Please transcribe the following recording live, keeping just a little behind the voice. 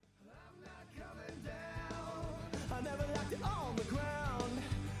on the ground.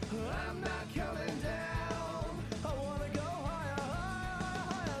 I'm not coming down. I wanna go higher, higher,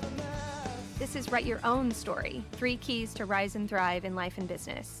 higher than that. This is Write Your Own Story, 3 Keys to Rise and Thrive in Life and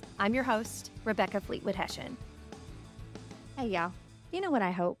Business. I'm your host, Rebecca Fleetwood-Hession. Hey, y'all. You know what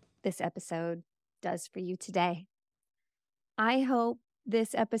I hope this episode does for you today? I hope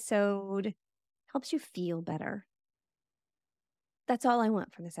this episode helps you feel better. That's all I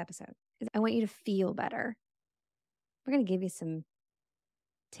want from this episode, is I want you to feel better. We're going to give you some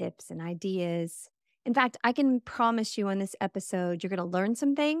tips and ideas. In fact, I can promise you on this episode, you're going to learn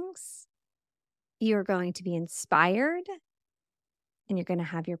some things. You're going to be inspired, and you're going to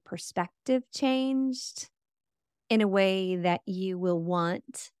have your perspective changed in a way that you will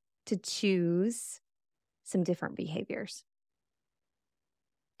want to choose some different behaviors.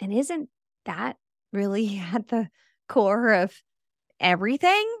 And isn't that really at the core of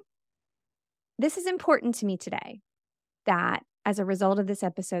everything? This is important to me today, that as a result of this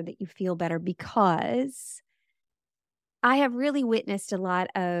episode that you feel better, because I have really witnessed a lot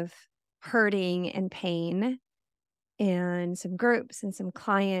of hurting and pain in some groups and some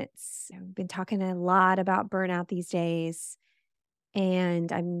clients. I've been talking a lot about burnout these days,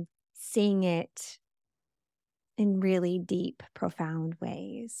 and I'm seeing it in really deep, profound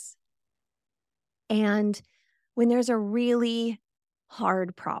ways. And when there's a really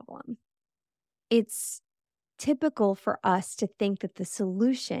hard problem, it's typical for us to think that the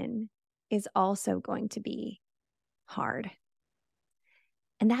solution is also going to be hard.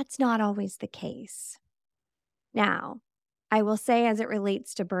 And that's not always the case. Now, I will say, as it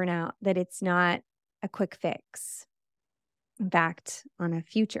relates to burnout, that it's not a quick fix. In fact, on a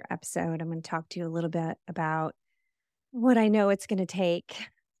future episode, I'm going to talk to you a little bit about what I know it's going to take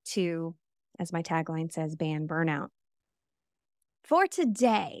to, as my tagline says, ban burnout. For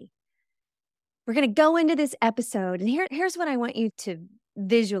today, we're going to go into this episode, and here's what I want you to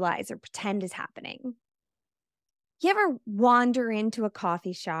visualize or pretend is happening. You ever wander into a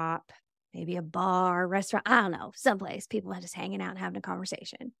coffee shop, maybe a bar, restaurant, I don't know, someplace people are just hanging out and having a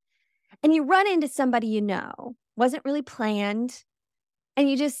conversation, and you run into somebody you know, wasn't really planned, and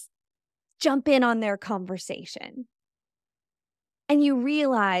you just jump in on their conversation. And you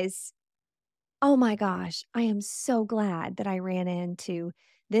realize, oh my gosh, I am so glad that I ran into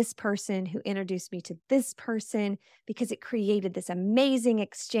this person who introduced me to this person, because it created this amazing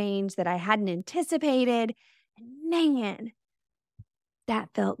exchange that I hadn't anticipated. And man, that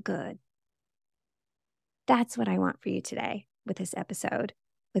felt good. That's what I want for you today with this episode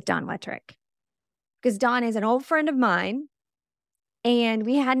with Don Wettrick. Because Don is an old friend of mine, and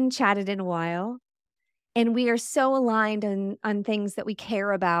we hadn't chatted in a while. And we are so aligned on things that we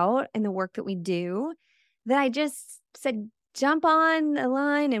care about and the work that we do, that I just said, jump on the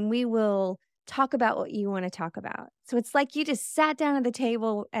line and we will talk about what you want to talk about. So it's like you just sat down at the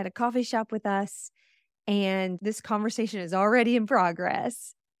table at a coffee shop with us, and this conversation is already in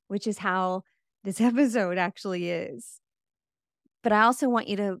progress, which is how this episode actually is. But I also want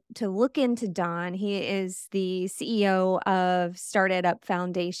you to look into Don. He is the CEO of Started Up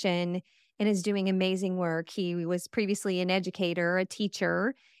Foundation and is doing amazing work. He was previously an educator, a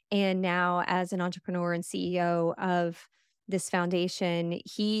teacher, and now as an entrepreneur and CEO of this foundation,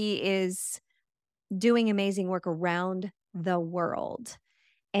 he is doing amazing work around the world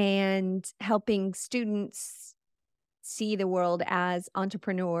and helping students see the world as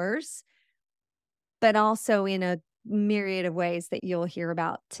entrepreneurs, but also in a myriad of ways that you'll hear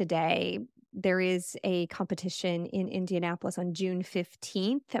about today. There is a competition in Indianapolis on June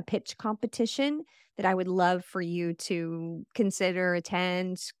 15th, a pitch competition that I would love for you to consider,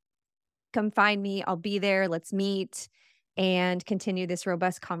 attend. Come find me. I'll be there. Let's meet and continue this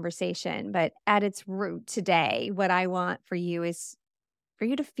robust conversation. But at its root today, what I want for you is for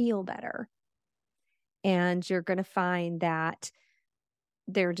you to feel better. And you're going to find that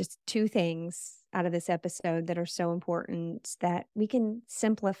there are just 2 things out of this episode that are so important that we can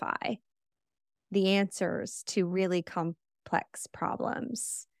simplify the answers to really complex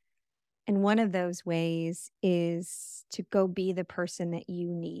problems. And one of those ways is to go be the person that you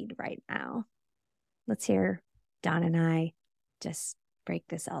need right now. Let's hear Don and I just break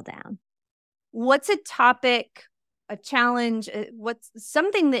this all down. What's a topic, a challenge, what's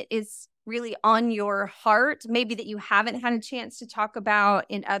something that is really on your heart, maybe that you haven't had a chance to talk about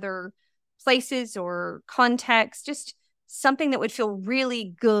in other places or contexts, just something that would feel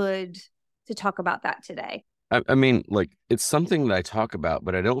really good to talk about that today? I mean, like, it's something that I talk about,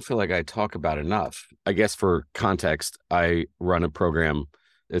 but I don't feel like I talk about enough. I guess for context, I run a program.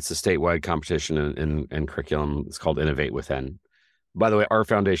 It's a statewide competition and curriculum. It's called Innovate Within. By the way, our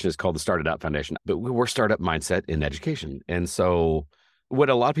foundation is called the Started Out Foundation, but we're startup mindset in education. And so what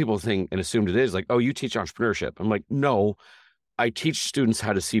a lot of people think and assumed it is like, oh, you teach entrepreneurship. I'm like, no, I teach students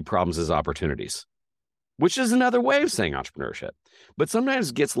how to see problems as opportunities, which is another way of saying entrepreneurship. But sometimes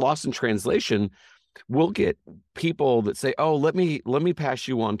it gets lost in translation. We'll get people that say, oh, let me pass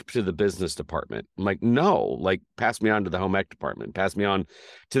you on to the business department. I'm like, no, like pass me on to the home ec department, pass me on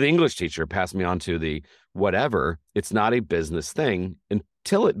to the English teacher, pass me on to the whatever. It's not a business thing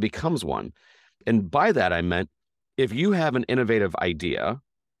until it becomes one. And by that, I meant if you have an innovative idea,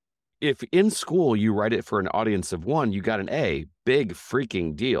 if in school you write it for an audience of one, you got an A, big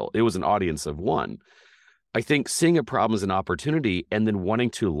freaking deal. It was an audience of one. I think seeing a problem as an opportunity and then wanting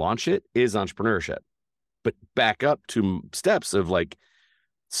to launch it is entrepreneurship. But back up to steps of like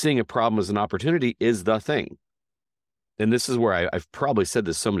seeing a problem as an opportunity is the thing. And this is where I've probably said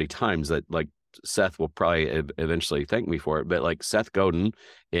this so many times that like Seth will probably eventually thank me for it. But like Seth Godin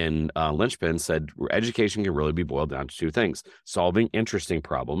in Lynchpin said, education can really be boiled down to two things: solving interesting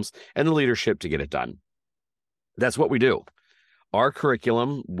problems and the leadership to get it done. That's what we do. Our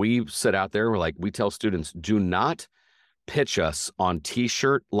curriculum, we sit out there, we tell students, do not pitch us on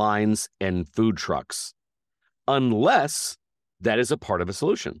t-shirt lines and food trucks unless that is a part of a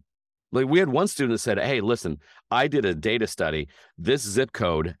solution. Like we had one student that said, hey, listen, I did a data study. This zip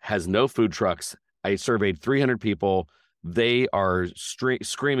code has no food trucks. I surveyed 300 people. They are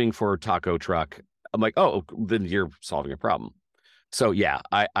screaming for a taco truck. I'm like, oh, then you're solving a problem. So yeah,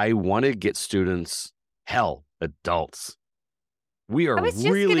 I want to get students, adults. We are I was just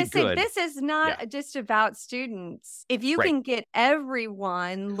really going to say, good. this is not just about students. If you can get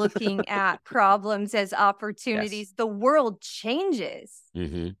everyone looking at problems as opportunities, the world changes.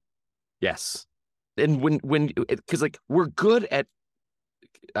 Mm-hmm. Yes. And because like we're good at,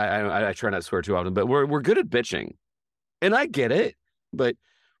 I try not to swear too often, but we're good at bitching. And I get it. But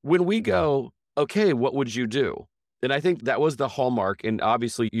when we go, okay, what would you do? And I think that was the hallmark. And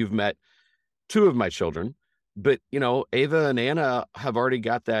obviously you've met two of my children. But, Ava and Anna have already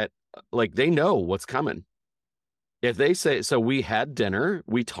got that, like, they know what's coming. If they say, so we had dinner,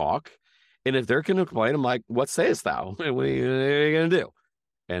 we talk, and if they're going to complain, I'm like, what sayest thou? What are you going to do?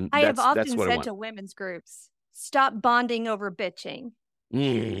 And I have often said to women's groups, stop bonding over bitching.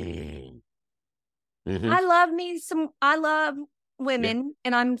 Mm-hmm. I love women,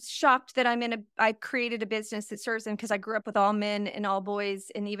 and I'm shocked that I created a business that serves them because I grew up with all men and all boys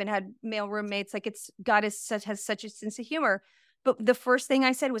and even had male roommates. Like God has such a sense of humor. But the first thing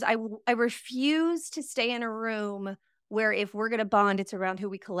I said was I refuse to stay in a room where if we're going to bond, it's around who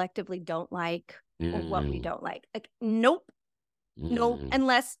we collectively don't like or what we don't like. Like, nope.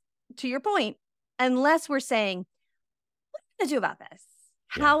 Unless, to your point, unless we're saying, what are we going to do about this?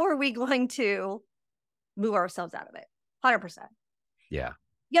 Yeah. How are we going to move ourselves out of it? 100%. Yeah.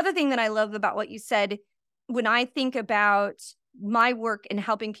 The other thing that I love about what you said, when I think about my work in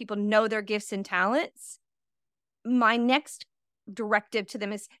helping people know their gifts and talents, my next directive to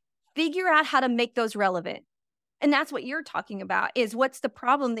them is figure out how to make those relevant. And that's what you're talking about, is what's the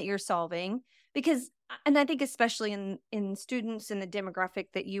problem that you're solving? Because, and I think especially in students in the demographic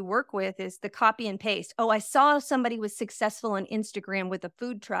that you work with, is the copy and paste. Oh, I saw somebody was successful on Instagram with a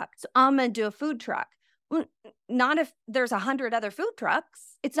food truck, so I'm going to do a food truck. Well, not if there's 100 other food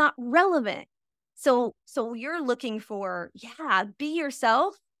trucks. It's not relevant. So you're looking for, be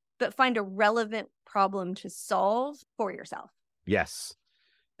yourself, but find a relevant problem to solve for yourself. Yes.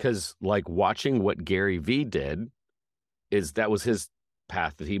 Because like watching what Gary Vee did, that was his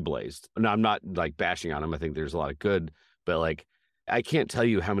path that he blazed. Now, I'm not like bashing on him. I think there's a lot of good, but like, I can't tell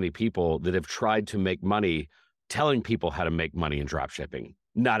you how many people that have tried to make money telling people how to make money in drop shipping,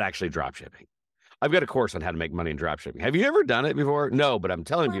 not actually drop shipping. I've got a course on how to make money in drop shipping. Have you ever done it before? No, but I'm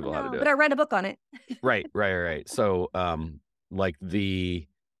telling people how to do it. But I read a book on it. Right. So,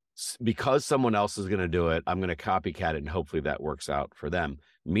 because someone else is going to do it, I'm going to copycat it, and hopefully that works out for them.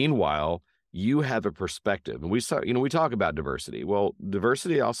 Meanwhile, you have a perspective, and we talk about diversity. Well,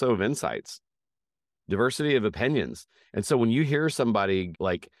 diversity also of insights, diversity of opinions. And so when you hear somebody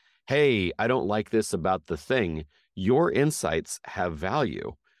like, hey, I don't like this about the thing, your insights have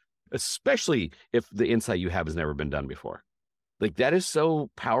value, especially if the insight you have has never been done before. Like that is so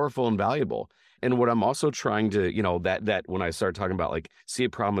powerful and valuable. And what I'm also trying to, that when I started talking about like see a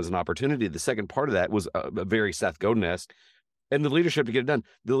problem as an opportunity, the second part of that was a very Seth Godin-esque, and the leadership to get it done.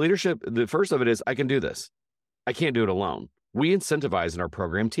 The first of it is I can do this. I can't do it alone. We incentivize in our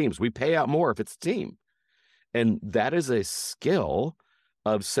program teams. We pay out more if it's a team. And that is a skill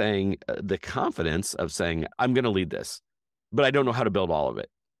of saying the confidence of saying, I'm going to lead this, but I don't know how to build all of it.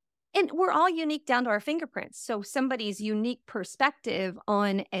 And we're all unique down to our fingerprints. So somebody's unique perspective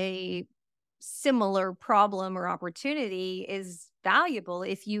on a similar problem or opportunity is valuable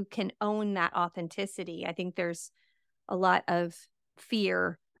if you can own that authenticity. I think there's a lot of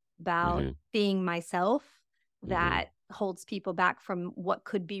fear about being myself that holds people back from what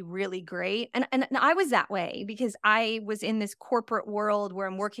could be really great. And I was that way because I was in this corporate world where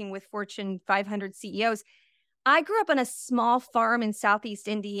I'm working with Fortune 500 CEOs. I grew up on a small farm in Southeast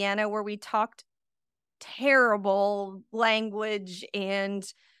Indiana where we talked terrible language and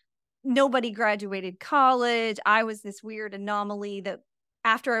nobody graduated college. I was this weird anomaly that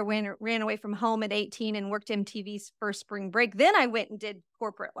after I ran away from home at 18 and worked MTV's first spring break, then I went and did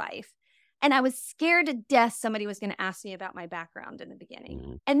corporate life. And I was scared to death somebody was going to ask me about my background in the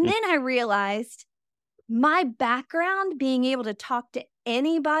beginning. And then I realized my background, being able to talk to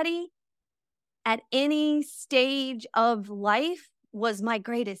anybody at any stage of life, was my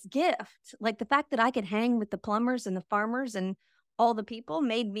greatest gift. Like the fact that I could hang with the plumbers and the farmers and all the people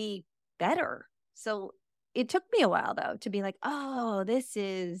made me better. So it took me a while, though, to be like, oh, this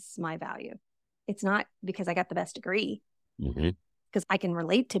is my value. It's not because I got the best degree, because I can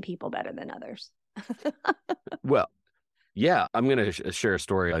relate to people better than others. Well, yeah, I'm going to share a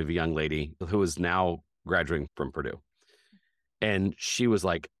story of a young lady who is now graduating from Purdue. And she was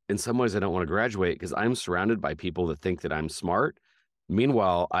like, in some ways, I don't want to graduate because I'm surrounded by people that think that I'm smart.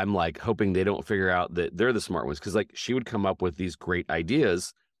 Meanwhile, I'm like hoping they don't figure out that they're the smart ones. Because like she would come up with these great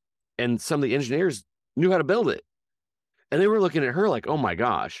ideas and some of the engineers knew how to build it. And they were looking at her like, oh my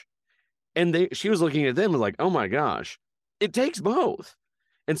gosh. And she was looking at them like, oh my gosh. It takes both.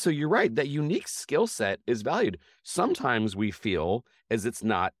 And so you're right, that unique skill set is valued. Sometimes we feel as it's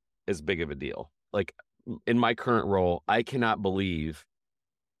not as big of a deal. Like in my current role, I cannot believe,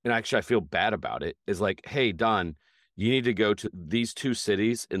 and actually I feel bad about it, is like, hey, Don, you need to go to these 2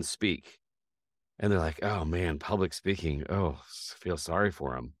 cities and speak. And they're like, oh man, public speaking. Oh, I feel sorry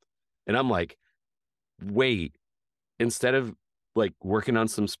for them. And I'm like, wait, instead of like working on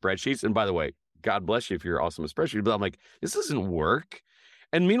some spreadsheets, and by the way, God bless you if you're awesome at spreadsheets, but I'm like, this doesn't work.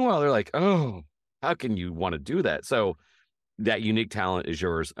 And meanwhile, they're like, oh, how can you want to do that? So that unique talent is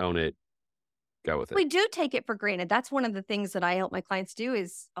yours. Own it. Go with it. We do take it for granted. That's one of the things that I help my clients do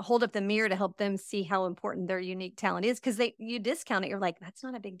is hold up the mirror to help them see how important their unique talent is. Because you discount it. You're like, that's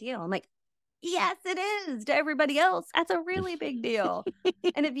not a big deal. I'm like, yes, it is to everybody else. That's a really big deal.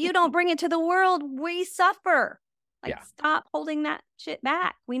 And if you don't bring it to the world, we suffer. Like, stop holding that shit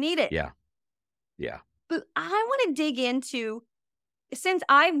back. We need it. Yeah. But I want to dig into, since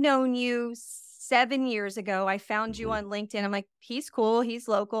I've known you 7 years ago, I found you on LinkedIn. I'm like, he's cool. He's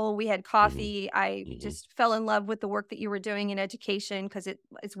local. We had coffee. I just fell in love with the work that you were doing in education because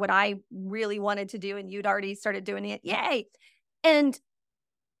it's what I really wanted to do. And you'd already started doing it. Yay. And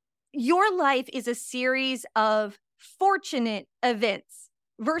your life is a series of fortunate events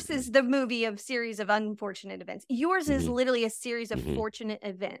versus the movie of series of unfortunate events. Yours is literally a series of fortunate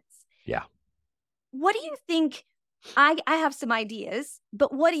events. Yeah. What do you think? I have some ideas,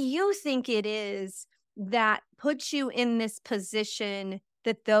 but what do you think it is that puts you in this position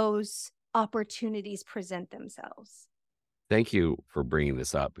that those opportunities present themselves? Thank you for bringing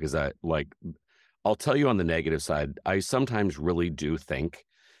this up because I'll tell you on the negative side, I sometimes really do think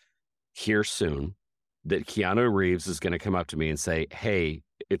here soon that Keanu Reeves is going to come up to me and say, hey,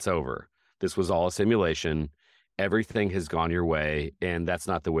 it's over. This was all a simulation. Everything has gone your way, and that's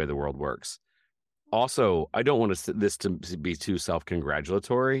not the way the world works. Also, I don't want this to be too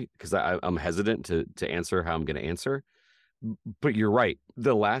self-congratulatory because I'm hesitant to answer how I'm going to answer. But you're right.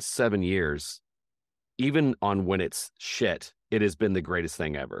 The last 7 years, even on when it's shit, it has been the greatest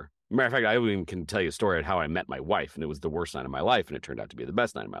thing ever. Matter of fact, I even can tell you a story of how I met my wife, and it was the worst night of my life, and it turned out to be the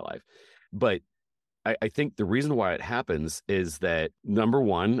best night of my life. But I think the reason why it happens is that, number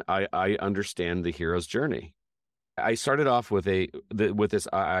one, I understand the hero's journey. I started off with this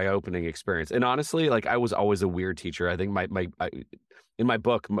eye-opening experience, and honestly, like I was always a weird teacher. I think in my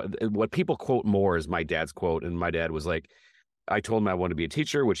book, what people quote more is my dad's quote, and my dad was like, I told him I wanted to be a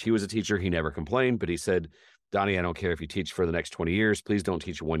teacher, which he was a teacher. He never complained, but he said, Donnie, I don't care if you teach for the next 20 years. Please don't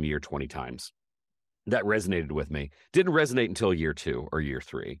teach 1 year 20 times. That resonated with me. Didn't resonate until year 2 or year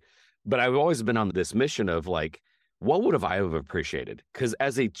 3, but I've always been on this mission of like, what would I have appreciated? Because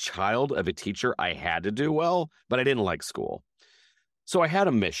as a child of a teacher, I had to do well, but I didn't like school. So I had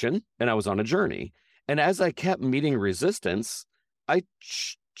a mission and I was on a journey. And as I kept meeting resistance, I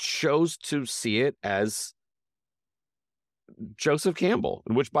chose to see it as Joseph Campbell,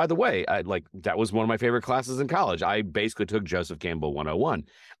 which, by the way, that was one of my favorite classes in college. I basically took Joseph Campbell 101.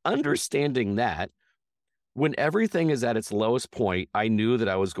 Understanding that, When everything is at its lowest point, I knew that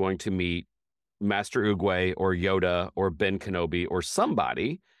I was going to meet Master Oogway or Yoda or Ben Kenobi or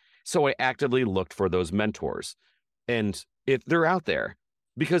somebody. So I actively looked for those mentors. And if they're out there,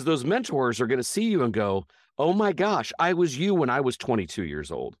 because those mentors are going to see you and go, oh my gosh, I was you when I was 22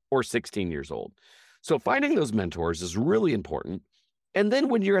 years old or 16 years old. So finding those mentors is really important. And then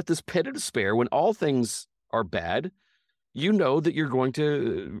when you're at this pit of despair, when all things are bad, you know that you're going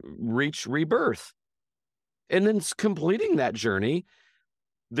to reach rebirth. And then completing that journey,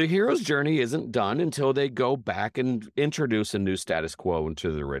 the hero's journey isn't done until they go back and introduce a new status quo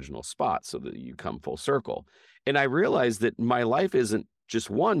into the original spot so that you come full circle. And I realized that my life isn't just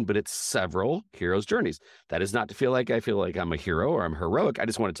one, but it's several hero's journeys. That is not to feel like I feel like I'm a hero or I'm heroic. I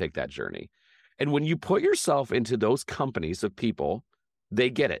just want to take that journey. And when you put yourself into those companies of people, they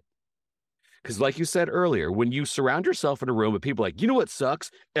get it. Because like you said earlier, when you surround yourself in a room with people like, you know what sucks?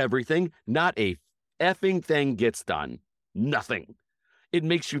 Everything, not a effing thing gets done. Nothing. It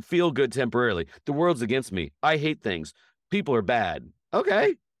makes you feel good temporarily. The world's against me. I hate things. People are bad.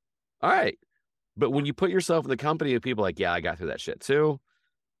 Okay. All right. But when you put yourself in the company of people like, yeah, I got through that shit too,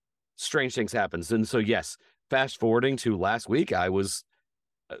 strange things happen. And so, yes, fast forwarding to last week, I was,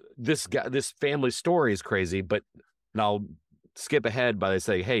 this family story is crazy, but I'll skip ahead by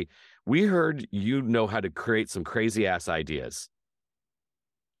saying, hey, we heard you know how to create some crazy ass ideas.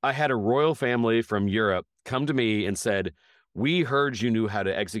 I had a royal family from Europe come to me and said, we heard you knew how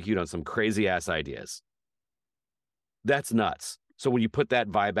to execute on some crazy ass ideas. That's nuts. So when you put that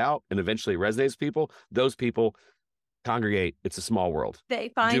vibe out and eventually resonates with people, those people congregate. It's a small world. They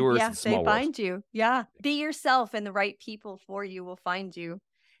find, Doers, yeah, small they find you. Yeah. Be yourself and the right people for you will find you.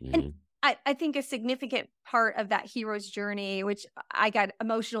 Mhm. And I think a significant part of that hero's journey, which I got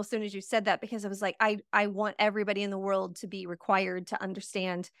emotional as soon as you said that, because I was like, I want everybody in the world to be required to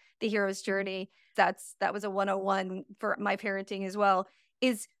understand the hero's journey. That was a 101 for my parenting as well,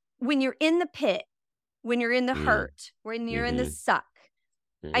 is when you're in the pit, when you're in the hurt, when you're in the suck.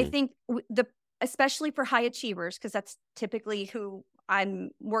 I think especially for high achievers, because that's typically who I'm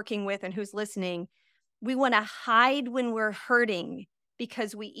working with and who's listening, we want to hide when we're hurting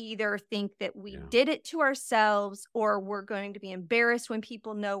because we either think that we did it to ourselves or we're going to be embarrassed when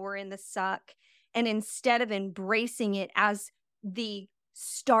people know we're in the suck. And instead of embracing it as the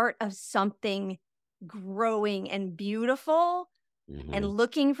start of something growing and beautiful, and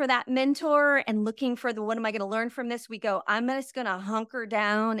looking for that mentor and looking for what am I going to learn from this? We go, I'm just going to hunker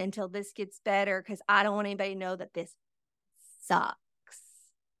down until this gets better because I don't want anybody to know that this sucks.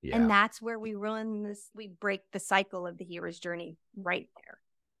 Yeah. And that's where we break the cycle of the hero's journey right there.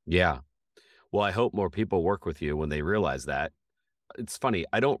 Yeah. Well, I hope more people work with you when they realize that. It's funny.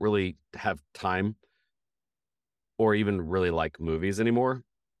 I don't really have time or even really like movies anymore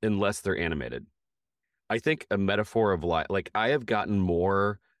unless they're animated. I think a metaphor of life, like I have gotten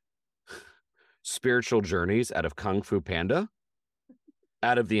more spiritual journeys out of Kung Fu Panda,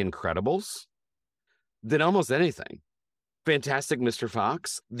 out of The Incredibles, than almost anything. Fantastic Mr.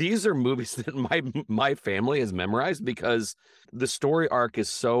 Fox. These are movies that my family has memorized because the story arc is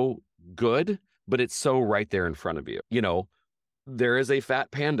so good, but it's so right there in front of you. You know, there is a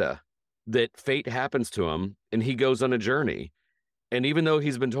fat panda that fate happens to him and he goes on a journey. And even though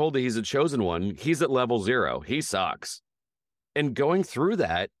he's been told that he's a chosen one, he's at level 0. He sucks. And going through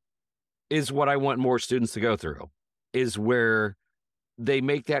that is what I want more students to go through, is where they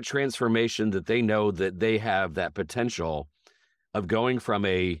make that transformation that they know that they have that potential of going from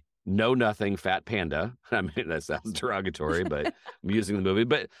a know-nothing fat panda. I mean, that sounds derogatory, but I'm using the movie.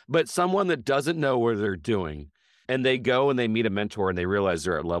 But someone that doesn't know where they're doing. And they go and they meet a mentor and they realize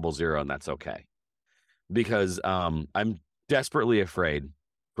they're at level 0 and that's okay. Because I'm desperately afraid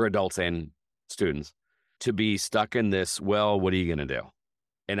for adults and students to be stuck in this, well, what are you going to do?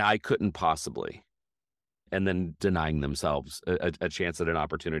 And I couldn't possibly. And then denying themselves a chance at an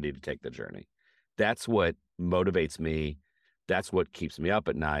opportunity to take the journey. That's what motivates me. That's what keeps me up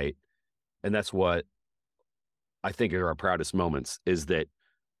at night. And that's what I think are our proudest moments, is that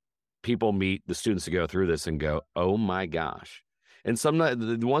people meet the students who go through this and go, oh my gosh. And some,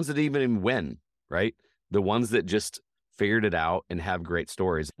 the ones that even win, right? The ones that just figured it out and have great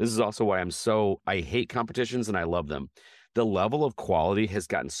stories. This is also why I hate competitions and I love them. The level of quality has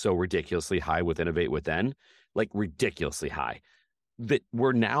gotten so ridiculously high with Innovate Within, like ridiculously high, that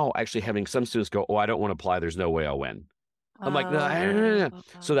we're now actually having some students go, oh, I don't want to apply. There's no way I'll win. I'm like, no.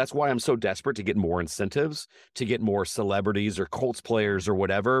 So that's why I'm so desperate to get more incentives, to get more celebrities or Colts players or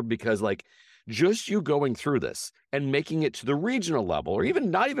whatever, because like just you going through this and making it to the regional level, or even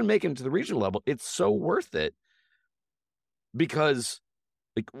not even making it to the regional level, it's so worth it. Because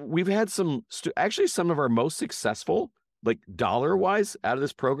Like we've had actually some of our most successful, like dollar wise out of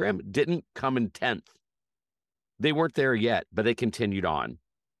this program didn't come in 10th. They weren't there yet, but they continued on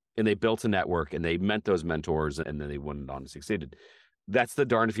and they built a network and they met those mentors and then they went on and succeeded. That's the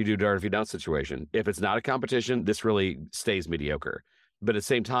darn if you do, darn if you don't situation. If it's not a competition, this really stays mediocre. But at the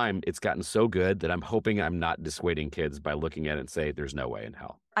same time, it's gotten so good that I'm hoping I'm not dissuading kids by looking at it and say, there's no way in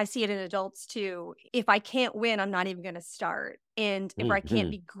hell. I see it in adults too. If I can't win, I'm not even going to start. And if I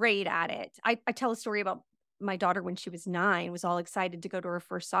can't be great at it, I tell a story about my daughter when she was 9, was all excited to go to her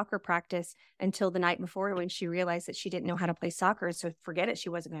first soccer practice until the night before when she realized that she didn't know how to play soccer. So forget it. She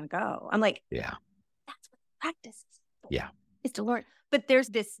wasn't going to go. I'm like, yeah, that's what practice is for. Yeah. Is to learn. But there's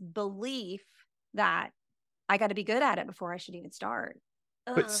this belief that I got to be good at it before I should even start.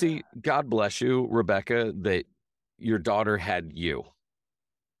 But see, God bless you, Rebecca, that your daughter had you.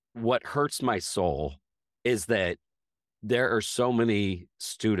 What hurts my soul is that there are so many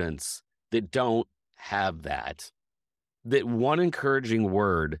students that don't have that one encouraging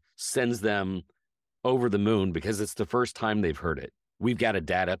word sends them over the moon because it's the first time they've heard it. We've got a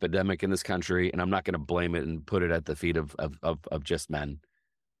dad epidemic in this country, and I'm not going to blame it and put it at the feet of just men.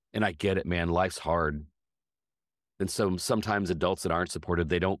 And I get it, man. Life's hard. And so sometimes adults that aren't supported,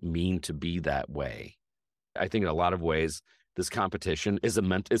 they don't mean to be that way. I think in a lot of ways, this competition is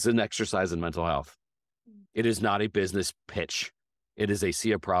an exercise in mental health. It is not a business pitch. It is a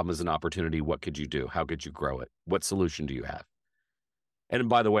see a problem as an opportunity. What could you do? How could you grow it? What solution do you have? And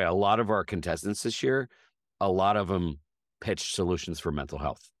by the way, a lot of our contestants this year, a lot of them pitched solutions for mental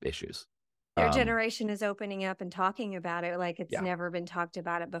health issues. Their generation is opening up and talking about it like it's never been talked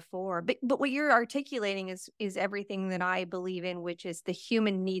about it before. But what you're articulating is everything that I believe in, which is the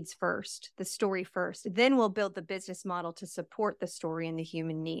human needs first, the story first. Then we'll build the business model to support the story and the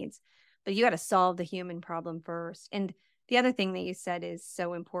human needs. But you got to solve the human problem first. And the other thing that you said is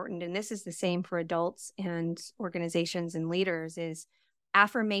so important, and this is the same for adults and organizations and leaders, is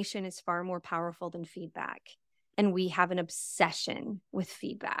affirmation is far more powerful than feedback. And we have an obsession with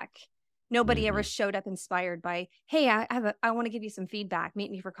feedback. Nobody ever showed up inspired by, hey, I want to give you some feedback.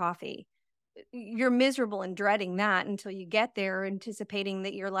 Meet me for coffee. You're miserable and dreading that until you get there, anticipating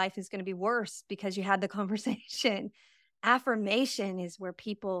that your life is going to be worse because you had the conversation. Affirmation is where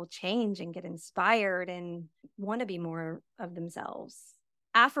people change and get inspired and want to be more of themselves.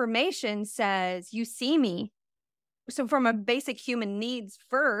 Affirmation says, you see me. So from a basic human needs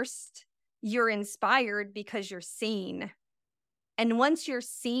first, you're inspired because you're seen. And once you're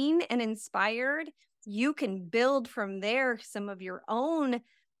seen and inspired, you can build from there some of your own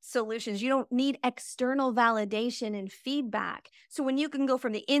solutions. You don't need external validation and feedback. So when you can go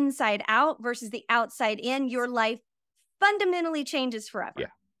from the inside out versus the outside in, your life fundamentally changes forever. Yeah.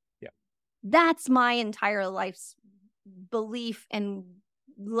 Yeah. That's my entire life's belief and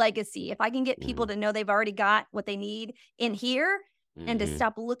legacy. If I can get people to know they've already got what they need in here, and to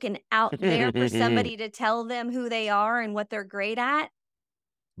stop looking out there for somebody to tell them who they are and what they're great at.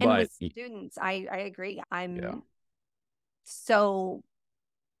 And with students, I agree. I'm so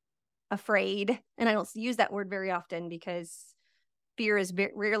afraid, and I don't use that word very often because fear is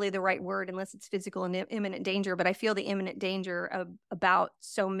rarely the right word unless it's physical and imminent danger. But I feel the imminent danger about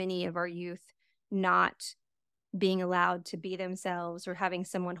so many of our youth not being allowed to be themselves or having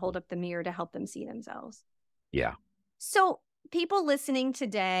someone hold up the mirror to help them see themselves. Yeah. So people listening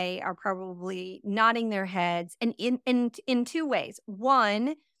today are probably nodding their heads and in two ways.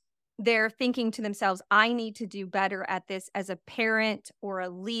 One, they're thinking to themselves, I need to do better at this as a parent or a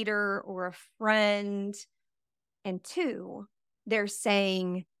leader or a friend. And two, they're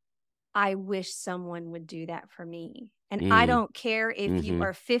saying, I wish someone would do that for me. And I don't care if you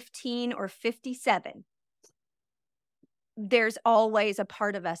are 15 or 57. There's always a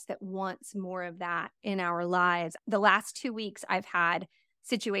part of us that wants more of that in our lives. The last 2 weeks, I've had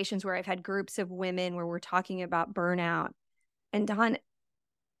situations where I've had groups of women where we're talking about burnout. And Don,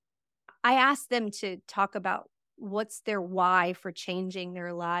 I asked them to talk about what's their why for changing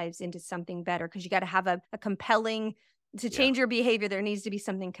their lives into something better. Because you got to have a compelling, to change your behavior, there needs to be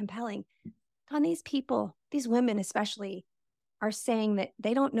something compelling. Don, these people, these women especially, are saying that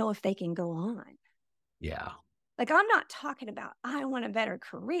they don't know if they can go on. Yeah. Like, I'm not talking about, I want a better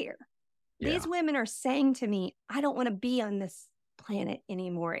career. Yeah. These women are saying to me, I don't want to be on this planet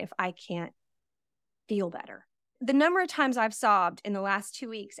anymore if I can't feel better. The number of times I've sobbed in the last 2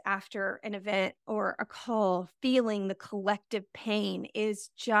 weeks after an event or a call, feeling the collective pain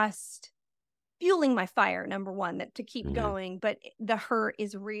is just fueling my fire, number one, that to keep going, but the hurt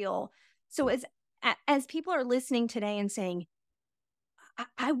is real. So as people are listening today and saying,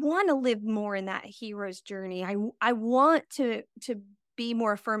 I want to live more in that hero's journey. I want to be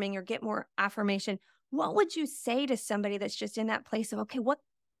more affirming or get more affirmation, what would you say to somebody that's just in that place of, okay, what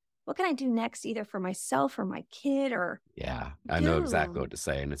can I do next, either for myself or my kid or? Yeah, I know exactly what to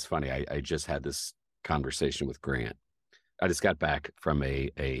say. And it's funny. I just had this conversation with Grant. I just got back from a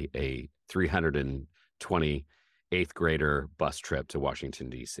 328th grader bus trip to Washington,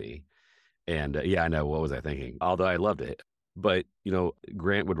 D.C. And yeah, I know. What was I thinking? Although I loved it. But,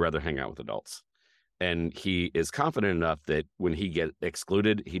 Grant would rather hang out with adults. And he is confident enough that when he gets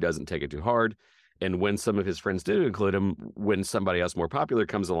excluded, he doesn't take it too hard. And when some of his friends do include him, when somebody else more popular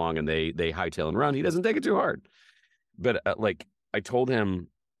comes along and they hightail and run, he doesn't take it too hard. But I told him,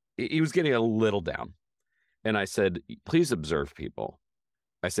 he was getting a little down. And I said, please observe people.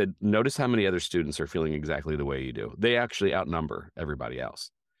 I said, notice how many other students are feeling exactly the way you do. They actually outnumber everybody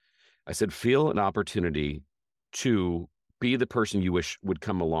else. I said, feel an opportunity to be the person you wish would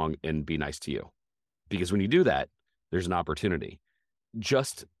come along and be nice to you. Because when you do that, there's an opportunity.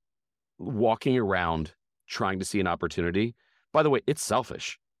 Just walking around trying to see an opportunity, by the way, it's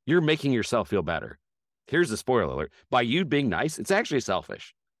selfish. You're making yourself feel better. Here's the spoiler alert. By you being nice, it's actually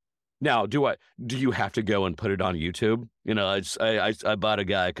selfish. Now, do you have to go and put it on YouTube? I bought a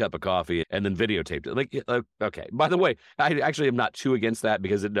guy a cup of coffee and then videotaped it. Okay. By the way, I actually am not too against that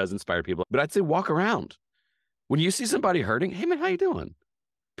because it does inspire people. But I'd say walk around. When you see somebody hurting, hey man, how you doing?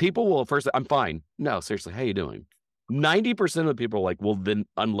 People will first, I'm fine. No, seriously, how you doing? 90% of the people will then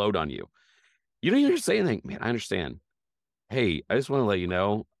unload on you. You don't even say anything. Man, I understand. Hey, I just want to let you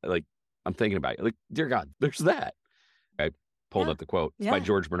know, I'm thinking about you. Dear God, there's that. I pulled up the quote. It's by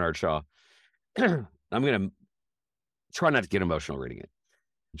George Bernard Shaw. I'm going to try not to get emotional reading it.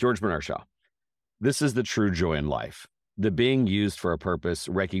 George Bernard Shaw. This is the true joy in life. The being used for a purpose,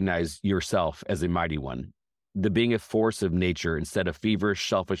 recognize yourself as a mighty one. The being a force of nature instead of feverish,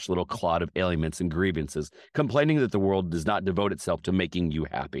 selfish little clod of ailments and grievances, complaining that the world does not devote itself to making you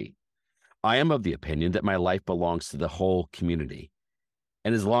happy. I am of the opinion that my life belongs to the whole community.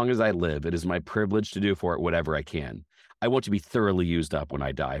 And as long as I live, it is my privilege to do for it whatever I can. I want to be thoroughly used up when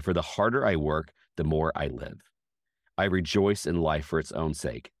I die, for the harder I work, the more I live. I rejoice in life for its own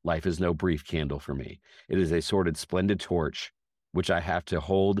sake. Life is no brief candle for me. It is a sordid, splendid torch, which I have to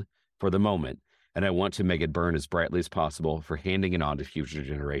hold for the moment, and I want to make it burn as brightly as possible for handing it on to future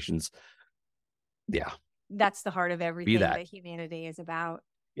generations. Yeah. That's the heart of everything that humanity is about.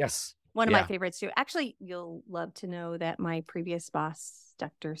 Yes. One of my favorites too. Actually, you'll love to know that my previous boss,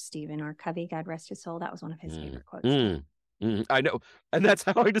 Dr. Stephen R. Covey, God rest his soul, that was one of his favorite quotes. I know. And that's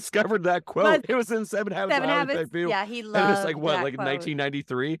how I discovered that quote. It was in Seven Habits of Highly Effective People. Yeah, he loved it was that like quote.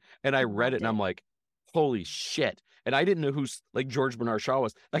 1993. And I read it and I'm like, holy shit. And I didn't know who George Bernard Shaw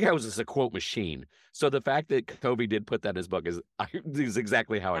was. That guy was just a quote machine. So the fact that Covey did put that in his book is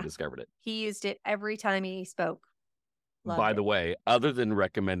exactly how I discovered it. He used it every time he spoke. By the way, other than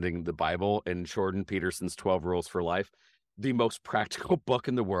recommending the Bible and Jordan Peterson's 12 Rules for Life, the most practical book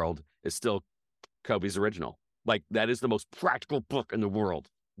in the world is still Covey's original. That is the most practical book in the world.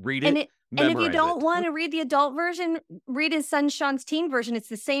 Read it. And if you don't want to read the adult version, read his son Sean's teen version. It's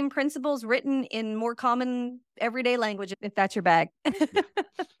the same principles written in more common everyday language, if that's your bag.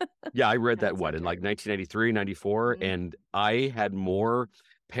 Yeah, I read that in 1993, 94. And I had more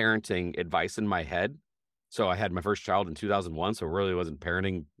parenting advice in my head. So I had my first child in 2001. So it really wasn't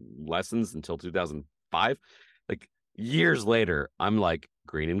parenting lessons until 2005. Years later, I'm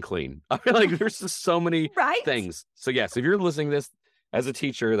green and clean. I feel there's just so many things. So yes, if you're listening to this as a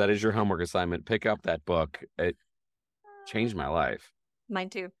teacher, that is your homework assignment. Pick up that book. It changed my life. Mine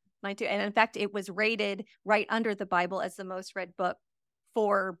too. And in fact, it was rated right under the Bible as the most read book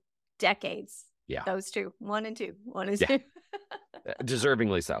for decades. Yeah. Those two, 1 and 2. 1 and 2.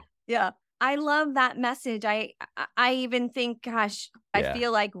 Deservingly so. Yeah. I love that message. I even think, gosh, I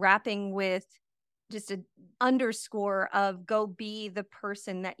feel like wrapping with just an underscore of go be the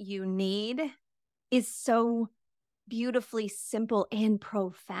person that you need is so beautifully simple and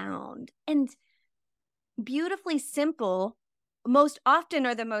profound. And beautifully simple most often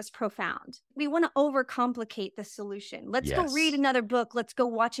are the most profound. We want to overcomplicate the solution. Let's go read another book. Let's go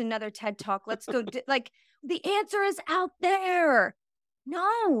watch another TED Talk. Let's go the answer is out there.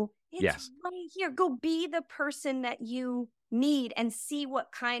 No, it's right here. Go be the person that you need and see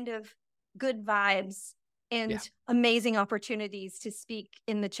what kind of good vibes and amazing opportunities to speak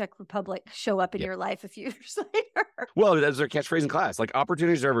in the Czech Republic show up in your life a few years later. Well, that's our catchphrase in class.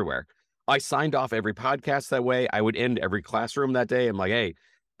 Opportunities are everywhere. I signed off every podcast that way. I would end every classroom that day. I'm like, hey,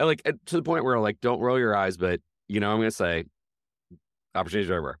 to the point where don't roll your eyes, but I'm going to say opportunities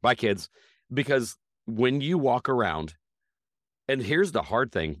are everywhere. Bye, kids. Because when you walk around, and here's the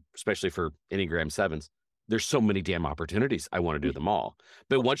hard thing, especially for Enneagram 7s, there's so many damn opportunities. I want to do them all.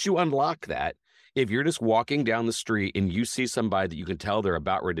 But once you unlock that, if you're just walking down the street and you see somebody that you can tell they're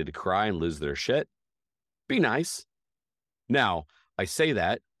about ready to cry and lose their shit, be nice. Now, I say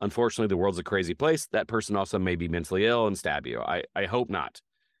that, unfortunately, the world's a crazy place. That person also may be mentally ill and stab you. I hope not.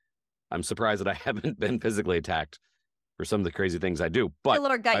 I'm surprised that I haven't been physically attacked for some of the crazy things I do. But the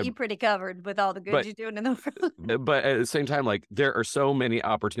Lord got you pretty covered with all the good you're doing in the world. But at the same time, like, there are so many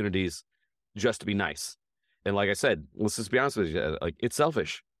opportunities just to be nice. And like I said, let's just be honest with you, like, it's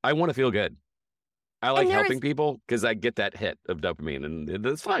selfish. I want to feel good. I like helping people because I get that hit of dopamine, and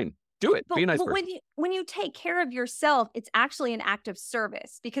that's fine. Do it. Be a nice person. When you take care of yourself, it's actually an act of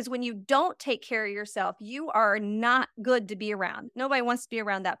service, because when you don't take care of yourself, you are not good to be around. Nobody wants to be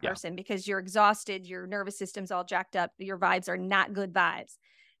around that person because you're exhausted, your nervous system's all jacked up, your vibes are not good vibes.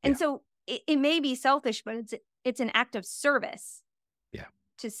 And so it may be selfish, but it's an act of service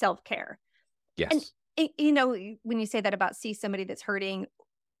to self-care. Yes. And, you know, when you say that about see somebody that's hurting,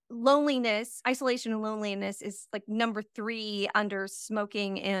 loneliness, isolation and loneliness is like number 3 under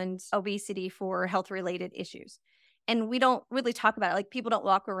smoking and obesity for health-related issues. And we don't really talk about it. Like, people don't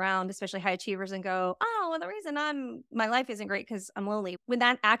walk around, especially high achievers, and go, oh, well, the reason my life isn't great because I'm lonely. When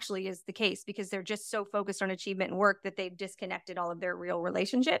that actually is the case, because they're just so focused on achievement and work that they've disconnected all of their real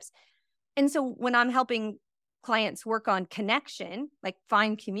relationships. And so when I'm helping clients work on connection, like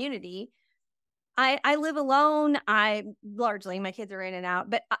find community, I live alone. My kids are in and out,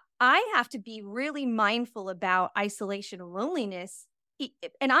 but I have to be really mindful about isolation and loneliness.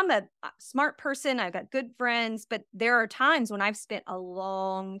 And I'm a smart person. I've got good friends, but there are times when I've spent a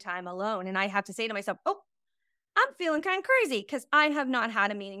long time alone, and I have to say to myself, oh, I'm feeling kind of crazy because I have not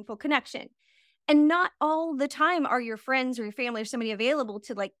had a meaningful connection. And not all the time are your friends or your family or somebody available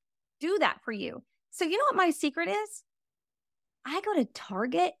to like do that for you. So you know what my secret is? I go to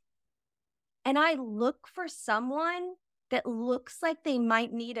Target and I look for someone that looks like they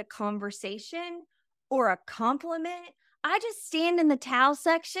might need a conversation or a compliment. I just stand in the towel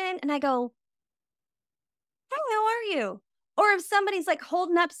section and I go, hey, how are you? Or if somebody's like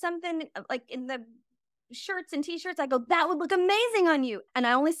holding up something like in the shirts and t-shirts, I go, that would look amazing on you. And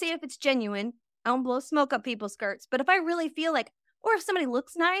I only say if it's genuine. I don't blow smoke up people's skirts. But if I really feel like, or if somebody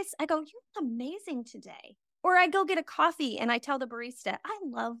looks nice, I go, you look amazing today. Or I go get a coffee and I tell the barista, I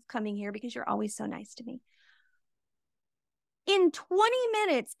love coming here because you're always so nice to me. In 20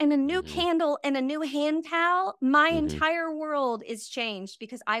 minutes and a new candle and a new hand towel, my entire world is changed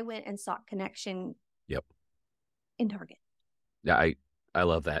because I went and sought connection in Target. Yeah, I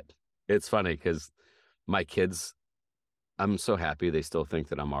love that. It's funny because my kids, I'm so happy they still think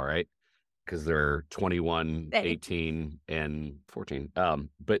that I'm all right because they're 21, 18, and 14.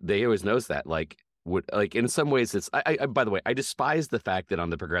 But they always knows that, like in some ways it's I by the way, I despise the fact that on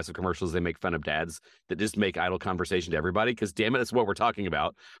the Progressive commercials they make fun of dads that just make idle conversation to everybody, because damn it, that's what we're talking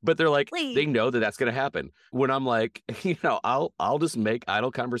about. But they're like, they know that that's going to happen. When I'm like, you know, I'll just make idle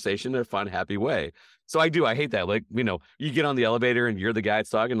conversation in a fun, happy way. So I hate that. Like, you know, you get on the elevator and you're the guy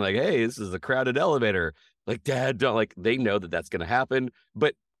that's talking like, hey, this is a crowded elevator. Like, Dad, don't, like, they know that that's going to happen.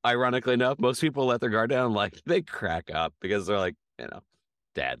 But ironically enough, most people let their guard down. Like, they crack up because they're like, you know,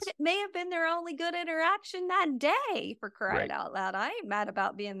 dads. It may have been their only good interaction that day, for crying out loud. I ain't mad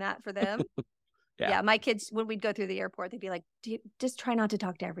about being that for them. Yeah, my kids, when we'd go through the airport, they'd be like, just try not to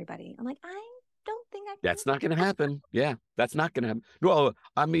talk to everybody. I'm like, I don't think I can. That's not going to happen. Yeah, that's not going to happen. Well,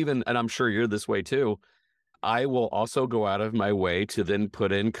 and I'm sure you're this way too. I will also go out of my way to then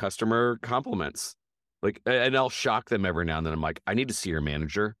put in customer compliments. Like, and I'll shock them every now and then. I'm like, I need to see your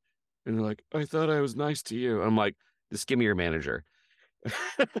manager. And they're like, I thought I was nice to you. I'm like, just give me your manager.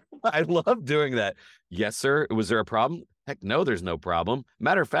 I love doing that. Yes, sir. Was there a problem? Heck no, there's no problem.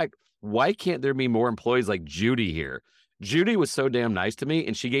 Matter of fact, why can't there be more employees like Judy here? Judy was so damn nice to me,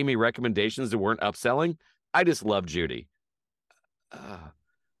 and she gave me recommendations that weren't upselling. I just love Judy.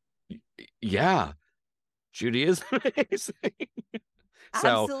 Yeah, Judy is amazing.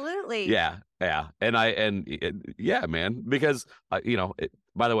 So, absolutely. Yeah. Yeah, man, because, you know,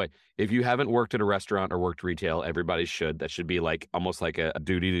 by the way, if you haven't worked at a restaurant or worked retail, everybody should. That should be like almost like a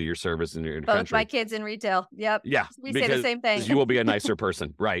duty to your service in your Both country. my kids in retail. Yep. Yeah. We say the same thing. You will be a nicer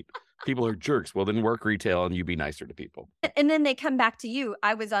person. Right. People are jerks. Well, then work retail and you be nicer to people. And then they come back to you.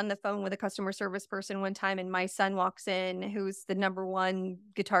 I was on the phone with a customer service person one time, and my son walks in, who's the #1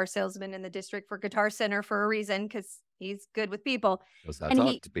 guitar salesman in the district for Guitar Center for a reason, because he's good with people. Knows how to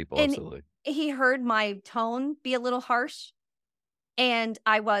talk to people. Absolutely. He heard my tone be a little harsh, and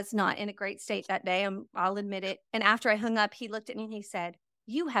I was not in a great state that day. I'll admit it. And after I hung up, he looked at me and he said,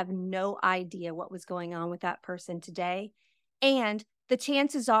 you have no idea what was going on with that person today. And the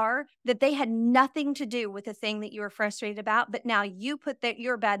chances are that they had nothing to do with the thing that you were frustrated about, but now you put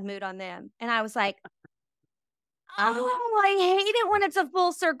your bad mood on them. And I was like, oh, I hate it when it's a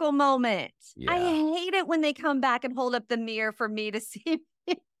full circle moment. I hate it when they come back and hold up the mirror for me to see.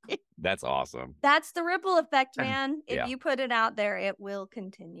 That's awesome. That's the ripple effect, man. If Yeah. you put it out there, it will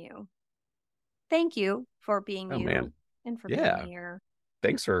continue. Thank you for being you Man. and for Yeah. being here.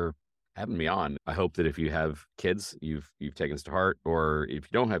 Thanks for having me on. I hope that if you have kids, you've taken this to heart, or if you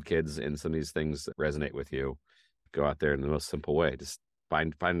don't have kids and some of these things resonate with you, go out there in the most simple way. Just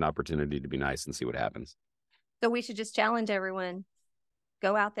find an opportunity to be nice and see what happens. So we should just challenge everyone.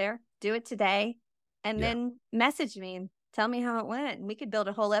 Go out there, do it today, and then message me and tell me how it went. And we could build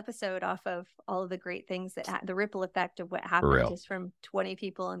a whole episode off of all of the great things that the ripple effect of what happened just from 20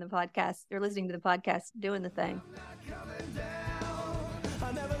 people on the podcast or listening to the podcast doing the thing.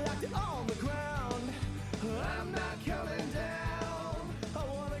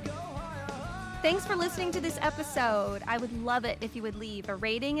 Thanks for listening to this episode. I would love it if you would leave a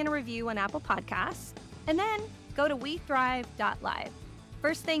rating and a review on Apple Podcasts, and then go to wethrive.live.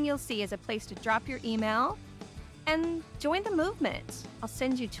 First thing you'll see is a place to drop your email and join the movement. I'll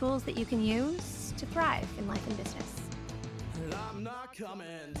send you tools that you can use to thrive in life and business. I'm not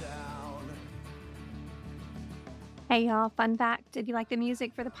coming down. Hey y'all, fun fact, if you like the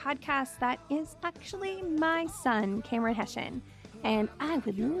music for the podcast, that is actually my son, Cameron Hession. And I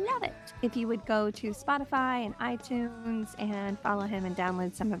would love it if you would go to Spotify and iTunes and follow him and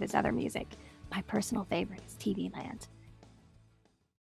download some of his other music. My personal favorite is TV Land.